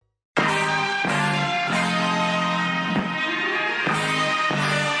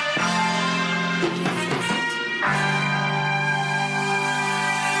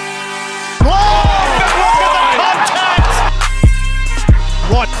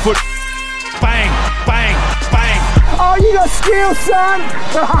foot. Bang, bang, bang. Oh, you got skill, son.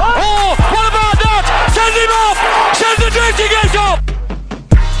 Oh, what about that? Send him off. Send the drifting edge off.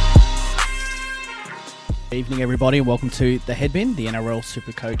 Evening, everybody, and welcome to The Headbin, the NRL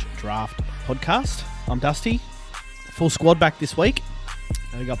Supercoach Draft Podcast. I'm Dusty. Full squad back this week.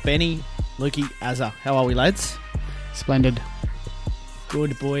 We've got Benny, Lukey, Azza. How are we, lads? Splendid.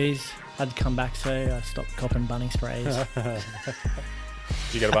 Good, boys. Had to come back, so I stopped copping bunny sprays.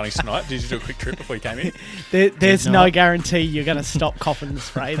 Did you go to Bunnings tonight? Did you do a quick trip before you came in? There's no guarantee you're going to stop coughing the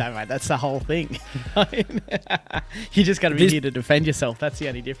spray, though, mate. That's the whole thing. You just got to be here to defend yourself. That's the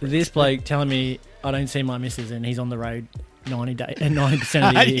only difference. This bloke telling me I don't see my missus and he's on the road 90%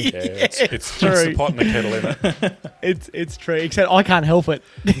 of the year. Yeah, it's true. It's the pot and the kettle, isn't it? It's true, except I can't help it.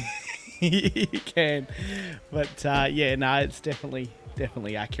 You can. But, it's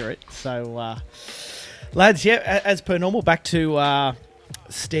definitely accurate. So, lads, as per normal, back to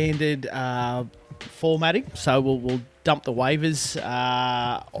standard formatting. So we'll dump the waivers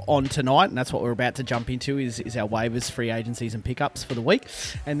on tonight, and that's what we're about to jump into is our waivers, free agencies and pickups for the week,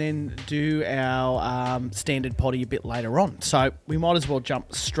 and then do our standard potty a bit later on. So we might as well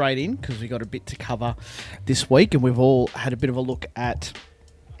jump straight in because we've got a bit to cover this week, and we've all had a bit of a look at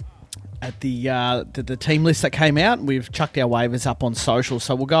the team list that came out. We've chucked our waivers up on social,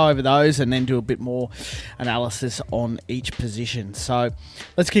 so we'll go over those and then do a bit more analysis on each position. So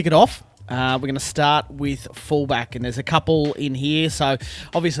let's kick it off. We're going to start with fullback, and there's a couple in here. So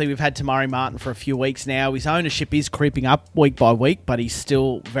obviously we've had Tamari Martin for a few weeks now. His ownership is creeping up week by week, but he's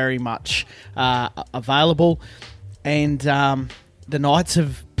still very much available. And the Knights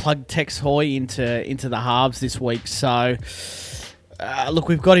have plugged Tex Hoy into the halves this week. So look,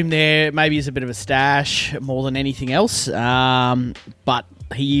 we've got him there maybe as a bit of a stash more than anything else. But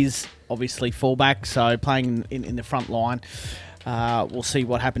he is obviously fullback, so playing in the front line. We'll see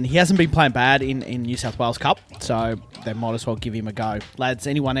what happened. He hasn't been playing bad in New South Wales Cup, so they might as well give him a go. Lads,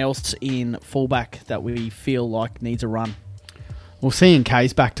 anyone else in fullback that we feel like needs a run? Well,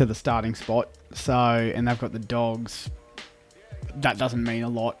 C&K's back to the starting spot, and they've got the Dogs. That doesn't mean a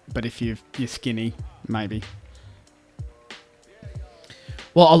lot, but if you're skinny, maybe.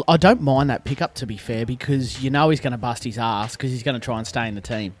 Well, I don't mind that pickup, to be fair, because he's going to bust his ass because he's going to try and stay in the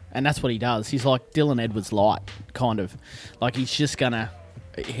team. And that's what he does. He's like Dylan Edwards light, kind of. Like, he's just going to...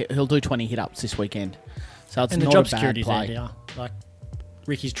 He'll do 20 hit-ups this weekend. So it's and not the job a bad security's play. there, like,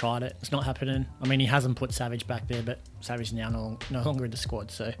 Ricky's tried it. It's not happening. I mean, he hasn't put Savage back there, but Savage is now no longer in the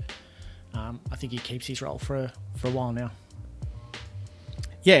squad. So I think he keeps his role for a while now.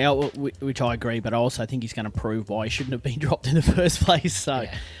 Yeah, which I agree, but I also think he's going to prove why he shouldn't have been dropped in the first place. So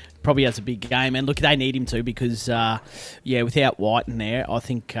probably has a big game. And look, they need him to because, without White in there, I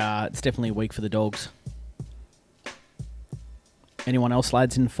think it's definitely a week for the Dogs. Anyone else,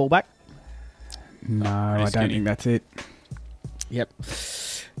 lads, in fullback? No, I don't think that's it. Yep.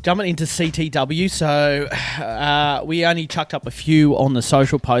 Jumping into CTW, so we only chucked up a few on the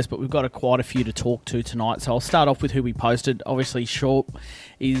social post, but we've got quite a few to talk to tonight. So I'll start off with who we posted. Obviously, Short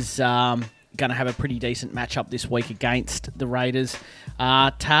is going to have a pretty decent matchup this week against the Raiders.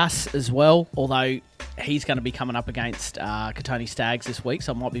 Tass as well, although he's going to be coming up against Katoni Staggs this week,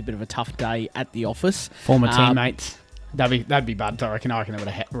 so it might be a bit of a tough day at the office. Former teammates. That'd be bad. I reckon they would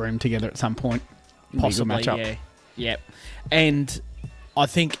have room together at some point. Possibly, yeah. Yep. And I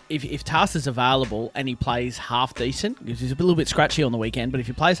think if Tass is available and he plays half decent, because he's a little bit scratchy on the weekend, but if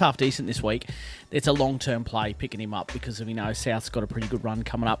he plays half decent this week, it's a long-term play picking him up because South's got a pretty good run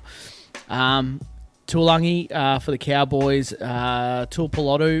coming up. Tuolangi for the Cowboys,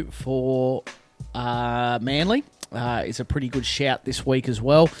 Tuapolotu for Manly is a pretty good shout this week as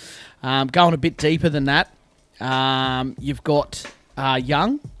well. Going a bit deeper than that, you've got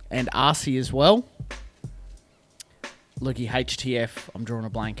Young and Arcee as well. Looky, HTF, I'm drawing a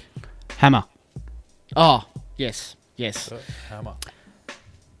blank. Hammer. Oh, yes. Hammer.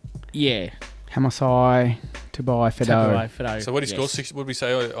 Yeah. Hamasai, Tabai, Fido. So what did he score? What did we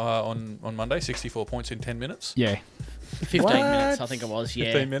say on Monday? 64 points in 10 minutes? Yeah. 15 minutes, I think it was. Yeah.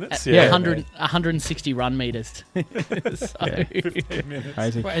 15 minutes? Yeah. 160 run meters. So. Yeah, 15 minutes.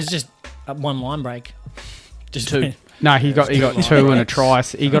 Crazy. Well, it's just one line break. Just two. No, he got two and a try.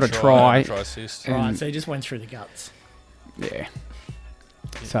 He got a try. Assist. Right, so he just went through the guts. Yeah.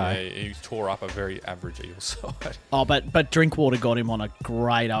 He tore up a very average Eagles side. Oh, but Drinkwater got him on a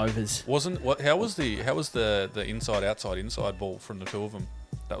great overs. How was the inside ball from the two of them?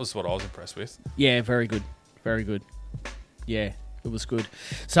 That was what I was impressed with. Yeah, very good. Very good. Yeah, it was good.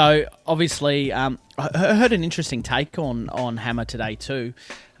 So, obviously, I heard an interesting take on Hammer today too,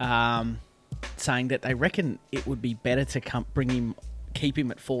 saying that they reckon it would be better to bring him keep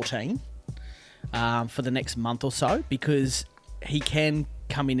him at 14 for the next month or so, because he can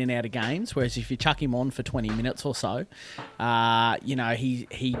come in and out of games, whereas if you chuck him on for 20 minutes or so,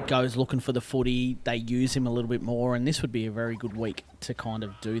 he goes looking for the footy, they use him a little bit more, and this would be a very good week to kind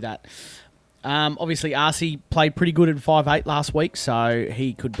of do that. Obviously, Arcee played pretty good in 5'8" last week, so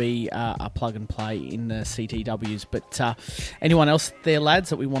he could be a plug and play in the CTWs. But anyone else there, lads,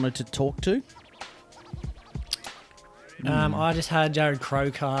 that we wanted to talk to? I just had Jared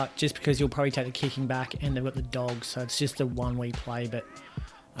Croker, just because he'll probably take the kicking back, and they've got the Dogs, so it's just a 1 week play. But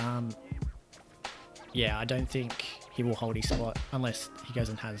I don't think he will hold his spot unless he goes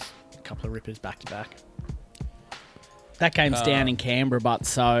and has a couple of rippers back to back. That game's down in Canberra, but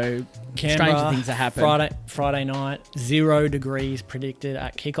so stranger things are happening. Friday night, 0 degrees predicted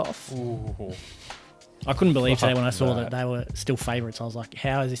at kickoff. Ooh. I couldn't believe today when I saw that they were still favourites. I was like,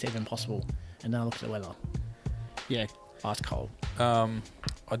 how is this even possible? And then I looked at the weather. Yeah. Ice cold. I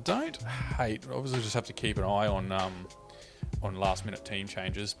don't hate. Obviously, just have to keep an eye on last-minute team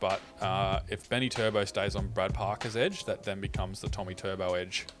changes. But if Benny Turbo stays on Brad Parker's edge, that then becomes the Tommy Turbo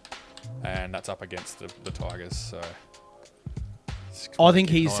edge, and that's up against the Tigers. So I think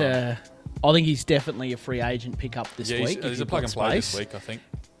he's definitely a free agent pickup this week. He's a plug and play this week, I think.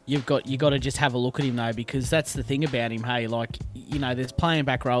 You got to just have a look at him though, because that's the thing about him. Hey, there's playing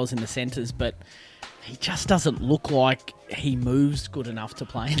back roles in the centres, but he just doesn't look like he moves good enough to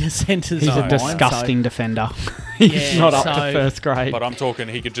play in the centres. He's a disgusting defender. He's not up to first grade. But I'm talking,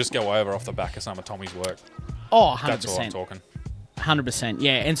 he could just go over off the back of some of Tommy's work. Oh, 100%. That's all I'm talking. 100%,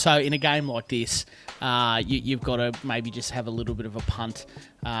 yeah. And so in a game like this, you've got to maybe just have a little bit of a punt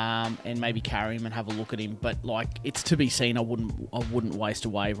and maybe carry him and have a look at him. But it's to be seen. I wouldn't waste a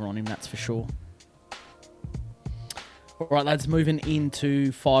waiver on him. That's for sure. All right, lads, moving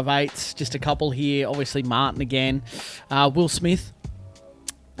into 5'8", just a couple here. Obviously, Martin again. Will Smith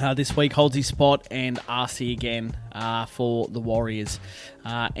this week holds his spot, and Arcee again for the Warriors.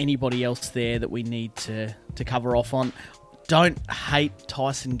 Anybody else there that we need to cover off on? Don't hate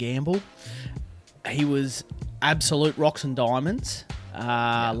Tyson Gamble. He was absolute rocks and diamonds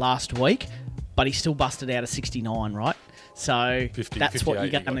last week, but he still busted out a 69, right? So that's what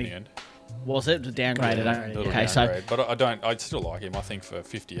you're going to... Was it downgraded? Okay, downgrade. But I still like him. I think for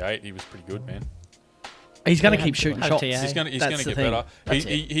 58, he was pretty good, man. He's going to keep shooting shots. He's going to get better.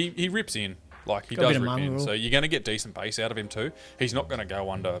 He rips in. He does rip in. So you're going to get decent pace out of him too. He's not going to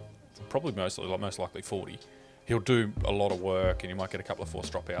go under, probably most likely 40. He'll do a lot of work, and you might get a couple of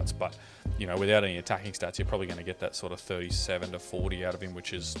forced dropouts. But without any attacking stats, you're probably going to get that sort of 37 to 40 out of him,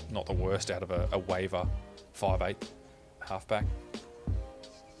 which is not the worst out of a waiver 5'8" halfback.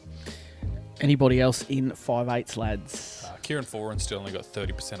 Anybody else in 5'8", lads? Kieran Foran's still only got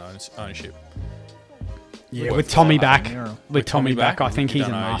 30% ownership. Yeah, with Tommy back, I think he's a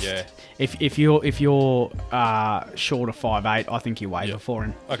must. Yeah. If you're short of 5'8", I think you waiver for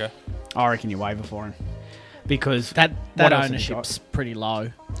him. Okay. I reckon you waiver for him because that ownership's pretty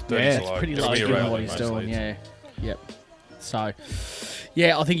low. It's pretty low given what he's doing. Yeah. Yep. So,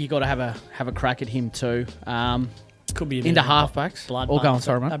 yeah, I think you got to have a crack at him too. Could be into halfbacks. Blood. All going,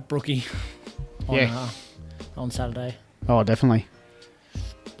 sorry, mate. At Brookie. On Saturday. Oh, definitely.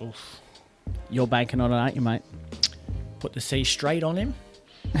 Oof. You're banking on it, aren't you, mate? Put the C straight on him.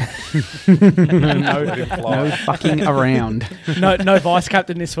 No fucking around. No vice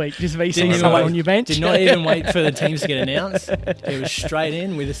captain this week. Just VC someone on your bench. Did not even wait for the teams to get announced. It was straight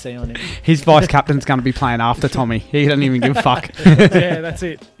in with a C on him. His vice captain's going to be playing after Tommy. He doesn't even give a fuck. Yeah, that's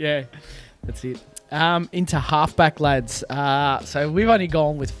it. Yeah, that's it. Into halfback, lads. So we've only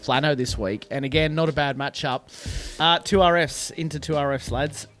gone with Flano this week, and again, not a bad matchup. 2 RFs into 2 RFs,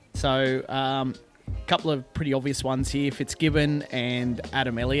 lads. So a couple of pretty obvious ones here: Fitzgibbon and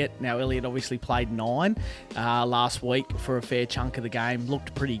Adam Elliott. Now Elliott obviously played 9 last week for a fair chunk of the game.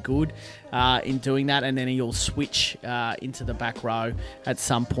 Looked pretty good in doing that, and then he'll switch into the back row at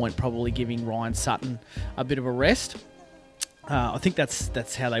some point, probably giving Ryan Sutton a bit of a rest. I think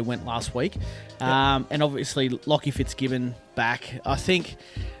that's how they went last week. And obviously, Lockie Fitzgibbon back. I think,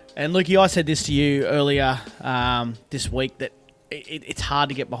 and Lukey, I said this to you earlier this week, that it's hard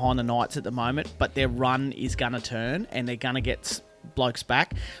to get behind the Knights at the moment, but their run is going to turn, and they're going to get blokes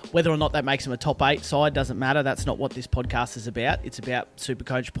back. Whether or not that makes them a top 8 side doesn't matter. That's not what this podcast is about. It's about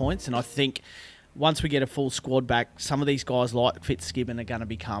Supercoach points, and I think once we get a full squad back, some of these guys like Fitzgibbon are going to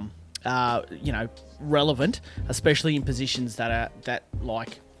become relevant, especially in positions that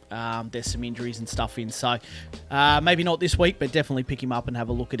there's some injuries and stuff in. So maybe not this week, but definitely pick him up and have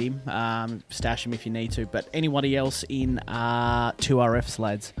a look at him. Stash him if you need to. But anybody else in 2 RFs,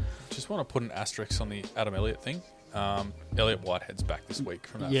 lads? Just want to put an asterisk on the Adam Elliott thing. Elliot Whitehead's back this week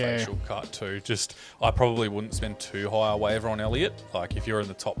from that facial cut too. I probably wouldn't spend too high a waiver on Elliot. Like if you're in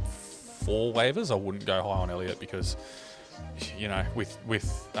the top 4 waivers, I wouldn't go high on Elliot because, with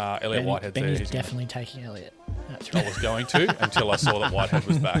Elliot Whitehead there, he's definitely taking Elliot. I was going to until I saw that Whitehead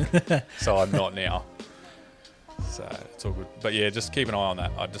was back, so I'm not now. So it's all good. But yeah, just keep an eye on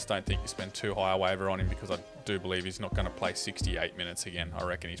that. I just don't think you spend too high a waiver on him because I do believe he's not going to play 68 minutes again. I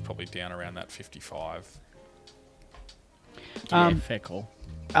reckon he's probably down around that 55. Fair call.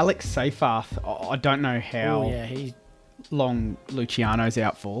 Alex Seyfarth, I don't know how long Luciano's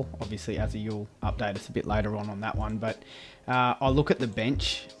out for. Obviously, as you'll update us a bit later on that one. But I look at the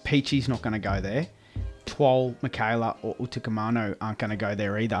bench. Peachy's not going to go there. Twal, Michaela or Utakamano aren't going to go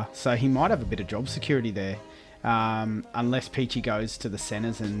there either. So he might have a bit of job security there. Unless Peachy goes to the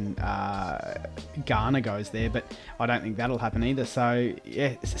centres and Garner goes there, but I don't think that'll happen either. So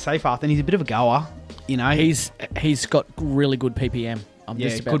yeah, Seyfarth, and he's a bit of a goer. He's got really good PPM. I'm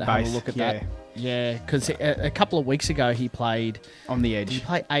just about good to have base. a look at that. Yeah, because a couple of weeks ago he played on the edge. He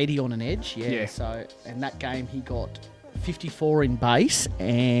played 80 on an edge. Yeah. So in that game he got 54 in base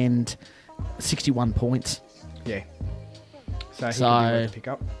and 61 points. Yeah. So he'll be worth to pick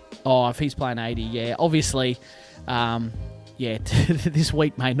up. Oh, if he's playing 80, yeah. Obviously, this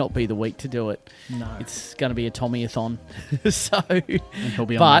week may not be the week to do it. No. It's going to be a Tommy-a-thon. And he'll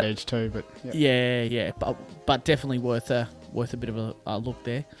be on that edge too. But yeah. But definitely worth a bit of a look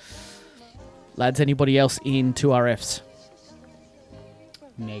there. Lads, anybody else in 2RFs?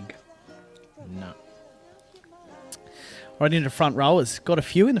 Neg. No. Right into front rowers. Got a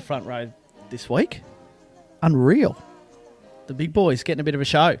few in the front row this week. Unreal. The big boys getting a bit of a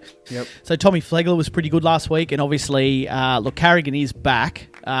show. Yep. So Tommy Flegler was pretty good last week, and obviously, Carrigan is back,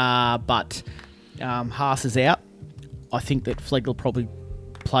 but Haas is out. I think that Flegler probably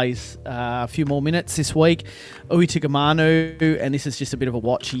plays a few more minutes this week. Ui Tugamanu, and this is just a bit of a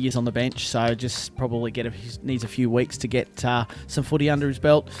watch. He is on the bench, so just probably needs a few weeks to get some footy under his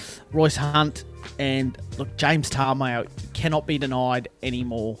belt. Royce Hunt and James Tarmayo cannot be denied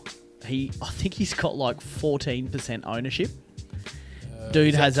anymore. I think he's got like 14% ownership.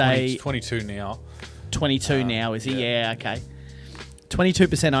 Dude has 22 now. 22 now, is he? Yeah, okay.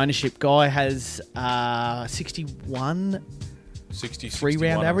 22% ownership. Guy has 61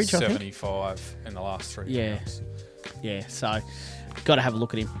 3-round average, 75 in the last 3 rounds. Yeah, so got to have a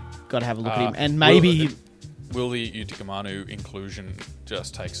look at him. And maybe... Will the Utakamanu inclusion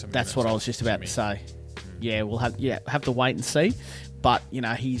just take some That's what I was just about to say. Yeah, we'll have to wait and see. But,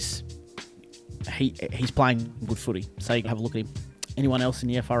 he's playing good footy, so you can have a look at him. Anyone else in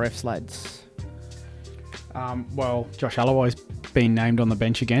the FRFs, lads? Well, Josh Alloway's been named on the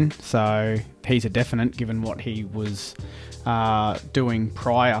bench again, so he's a definite given what he was doing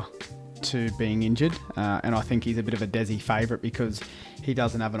prior to being injured. And I think he's a bit of a Desi favourite because he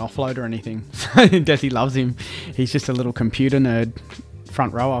doesn't have an offload or anything. So Desi loves him. He's just a little computer nerd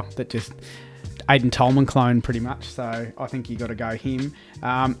front rower that just... Aiden Tolman clone pretty much, so I think you got to go him.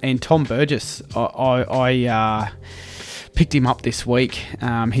 And Tom Burgess, I picked him up this week.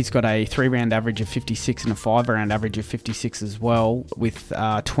 He's got a 3-round average of 56 and a 5-round average of 56 as well, with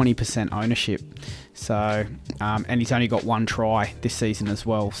 20% ownership. So, and he's only got 1 try this season as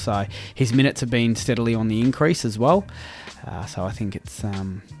well. So his minutes have been steadily on the increase as well. So I think it's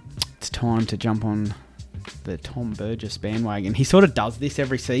time to jump on the Tom Burgess bandwagon. He sort of does this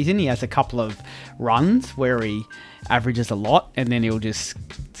every season. He has a couple of runs where he averages a lot and then he'll just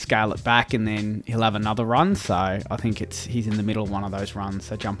scale it back and then he'll have another run. So I think he's in the middle of one of those runs,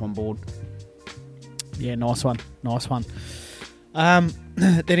 so jump on board. Yeah, nice one.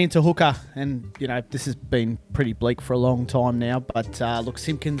 Then into hooker, and this has been pretty bleak for a long time now, but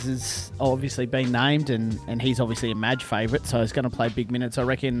Simpkins has obviously been named and he's obviously a Madge favourite, so he's going to play big minutes. I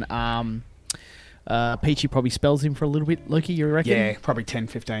reckon Peachy probably spells him for a little bit. Lukey, you reckon? Yeah, probably 10,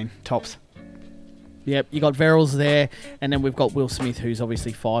 15 tops. Yep, you got Verrills there, and then we've got Will Smith, who's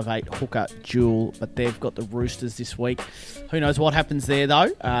obviously 5'8", hooker dual, but they've got the Roosters this week. Who knows what happens there, though?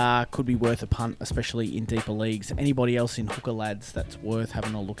 Could be worth a punt, especially in deeper leagues. Anybody else in hooker, lads, that's worth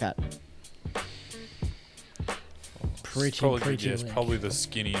having a look at? It's probably the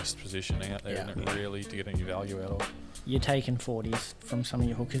skinniest position out there, isn't it, really, to get any value out of? You're taking 40s from some of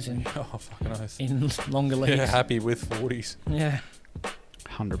your hookers in fucking oath. In longer leagues. Yeah, happy with 40s. Yeah.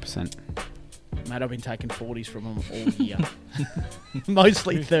 100%. Mate, I've been taking 40s from them all year.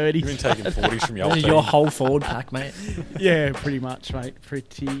 Mostly 30s. You've been taking 40s from your team. Your whole forward pack, mate. Yeah, pretty much, mate.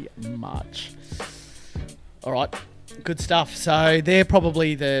 Pretty much. All right. Good stuff. So they're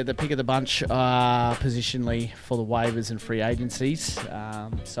probably the pick of the bunch positionally for the waivers and free agencies.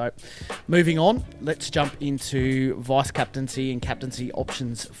 So moving on, let's jump into vice captaincy and captaincy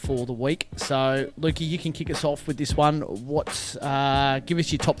options for the week. So Lukey, you can kick us off with this one. Give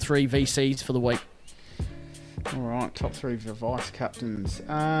us your top 3 VCs for the week. All right, top 3 for vice captains.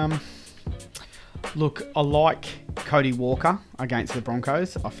 Look, I like Cody Walker against the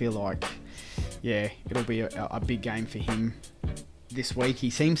Broncos. I feel like, it'll be a big game for him this week.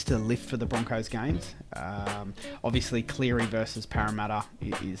 He seems to lift for the Broncos games. Obviously, Cleary versus Parramatta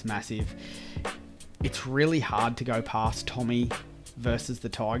is massive. It's really hard to go past Tommy versus the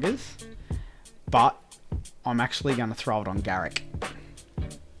Tigers, but I'm actually going to throw it on Garrick.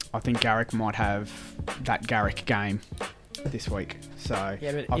 I think Garrick might have that Garrick game this week. So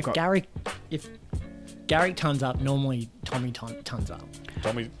yeah, but if Garrick tons up, normally Tommy tons up.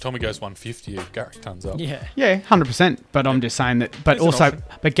 Tommy goes 150 if Garrick tons up. Yeah, 100%. But I'm just saying that.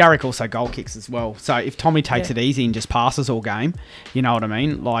 But Garrick also goal kicks as well. So if Tommy takes it easy and just passes all game, you know what I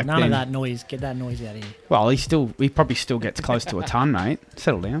mean. Like none of that noise. Get that noise out of here. Well, he probably still gets close to a ton, mate.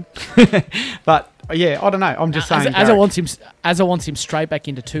 Settle down. But yeah, I don't know. I'm just saying. As I wants him straight back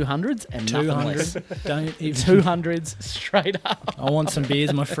into 200s and 200s. Don't even 200s straight up. I want some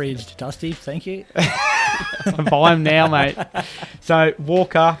beers in my fridge, Dusty. Thank you. Buy them now, mate. So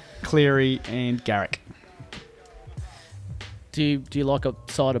Walker, Cleary, and Garrick. Do you like a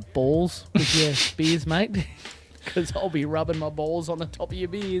side of balls with your beers, mate? Because I'll be rubbing my balls on the top of your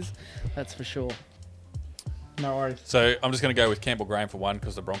beers. That's for sure. No worries. So I'm just going to go with Campbell Graham for one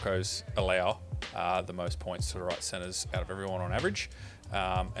because the Broncos allow the most points to the right centres out of everyone on average.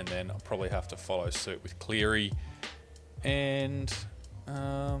 And then I'll probably have to follow suit with Cleary. And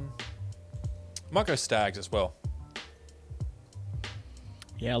might go Stags as well.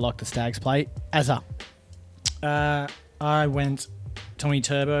 Yeah, I like the Stags play. Azza. I went Tommy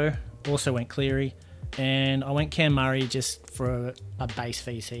Turbo, also went Cleary, and I went Cam Murray just for a base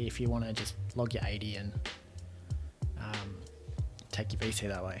VC if you want to just log your 80 and take your VC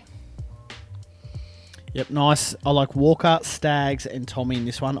that way. Yep, nice. I like Walker, Stags, and Tommy in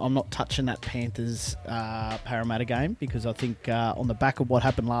this one. I'm not touching that Panthers Parramatta game because I think on the back of what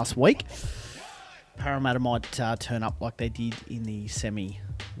happened last week, Parramatta might turn up like they did in the semi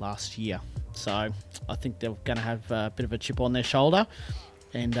last year. So I think they're going to have a bit of a chip on their shoulder.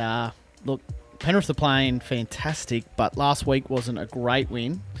 And look, Penrith are playing fantastic, but last week wasn't a great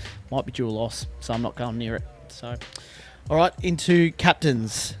win. Might be due a loss, so I'm not going near it. So, all right, into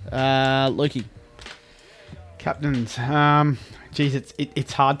captains. Lukey. Captains.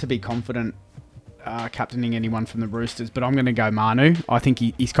 It's hard to be confident captaining anyone from the Roosters, but I'm going to go Manu. I think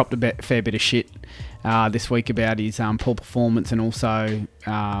he's copped a fair bit of shit this week about his poor performance and also,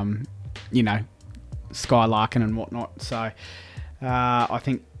 skylarking and whatnot. So I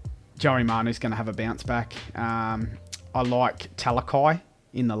think Joey Manu's going to have a bounce back. I like Talakai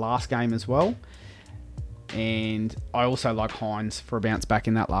in the last game as well. And I also like Hines for a bounce back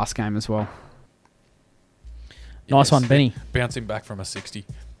in that last game as well. Nice one, Benny. Bouncing back from a 60.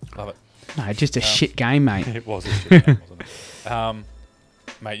 Love it. No, just a shit game, mate. It was a shit game, wasn't it?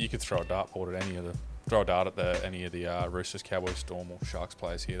 Mate, you could throw a dartboard at any of the Roosters, Cowboys, Storm, or Sharks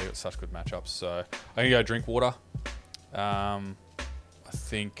players here. They've got such good matchups. So I'm going to go Drinkwater. I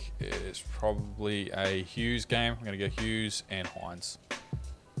think it's probably a Hughes game. I'm going to go Hughes and Hines.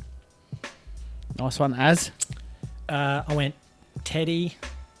 Nice one, Az. I went Teddy.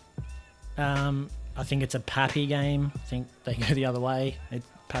 I think it's a Pappy game. I think they go the other way.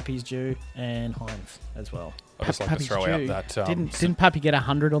 Pappy's due and Hines as well. I'd just like to throw out that... Didn't Pappy get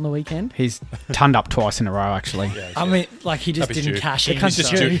 100 on the weekend? He's turned up twice in a row, actually. Yeah, I mean, like he just Pappy's didn't due. cash in.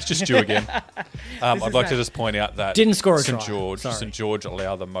 He's just due again. I'd like to just point out that didn't score a St. try. St. George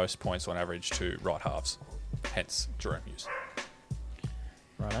allow the most points on average to right halves. Hence, Jerome Hughes.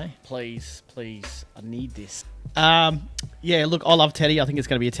 Right, Please, I need this. Yeah, look, I love Teddy. I think it's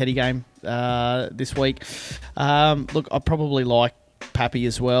going to be a Teddy game this week. Look, I probably like Pappy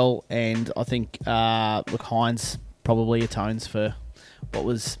as well, and I think Hines probably atones for what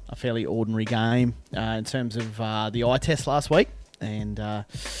was a fairly ordinary game in terms of the eye test last week, and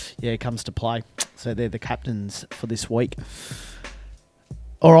it comes to play. So they're the captains for this week.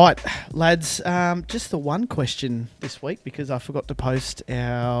 All right, lads, just the one question this week because I forgot to post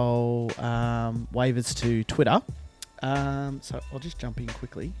our waivers to Twitter. So I'll just jump in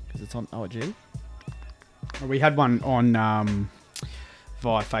quickly because it's on OG. We had one on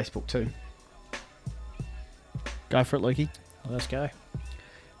via Facebook too. Go for it, Lukey. well, let's go.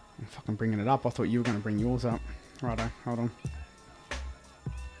 I'm fucking bringing it up. I thought you were going to bring yours up. Righto, hold on.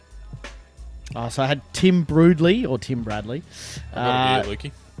 So I had Tim Broodley or Tim Bradley. I've got it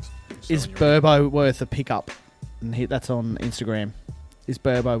here, Lukey. Is Burbo worth a pickup? And that's on Instagram. Is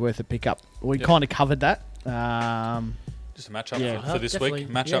Burbo worth a pickup? We kind of covered that. Just a matchup for this week.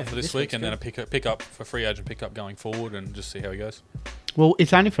 Matchup for this week, and then a pickup for free agent pickup going forward, and just see how he goes. Well,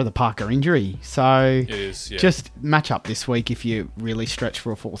 it's only for the Parker injury, so it is. Yeah. Just match up this week if you really stretch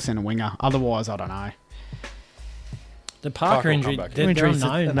for a full centre winger. Otherwise, I don't know. The Parker injury, they're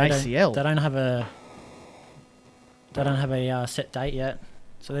unknown. An ACL. They don't have a set date yet,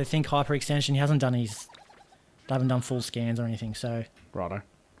 so they think hyperextension. He hasn't done they haven't done full scans or anything. So righto.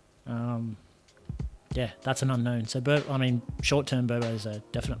 Yeah, that's an unknown. So short term Burbo is a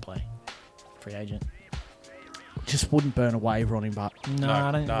definite play, free agent. Just wouldn't burn a waiver on him, but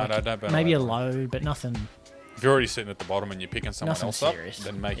I don't. Don't burn. Maybe a low, but nothing. If you're already sitting at the bottom and you're picking someone else serious. up,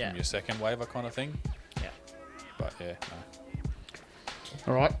 then make him your second waiver kind of thing. Yeah. But no.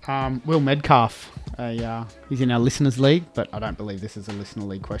 All right. Will Medcalf, he's in our listeners' league, but I don't believe this is a listener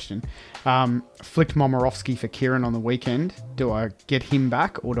league question. Flicked Momorowski for Kieran on the weekend. Do I get him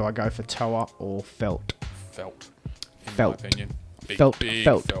back, or do I go for Toa or Felt? Felt. In Felt. my opinion.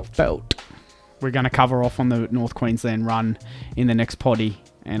 Felt. We're going to cover off on the North Queensland run in the next potty.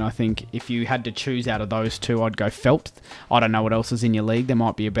 And I think if you had to choose out of those two, I'd go Felt. I don't know what else is in your league. There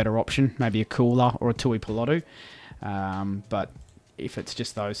might be a better option, maybe a Cooler or a Tui Pilotu. But if it's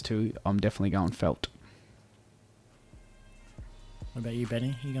just those two, I'm definitely going Felt. What about you,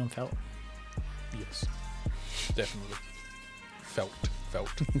 Benny? You going Felt? Yes, definitely. Felt.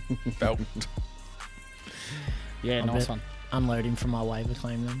 Yeah, nice one. Unload him from my waiver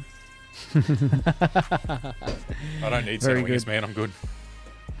claim then. I don't need centre wingers, man. I'm good.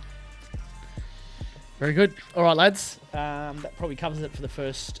 Very good. All right, lads. That probably covers it for the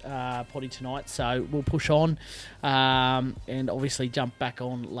first potty tonight. So we'll push on and obviously jump back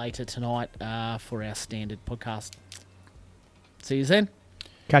on later tonight for our standard podcast. See you then.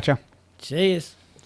 Catch ya. Cheers.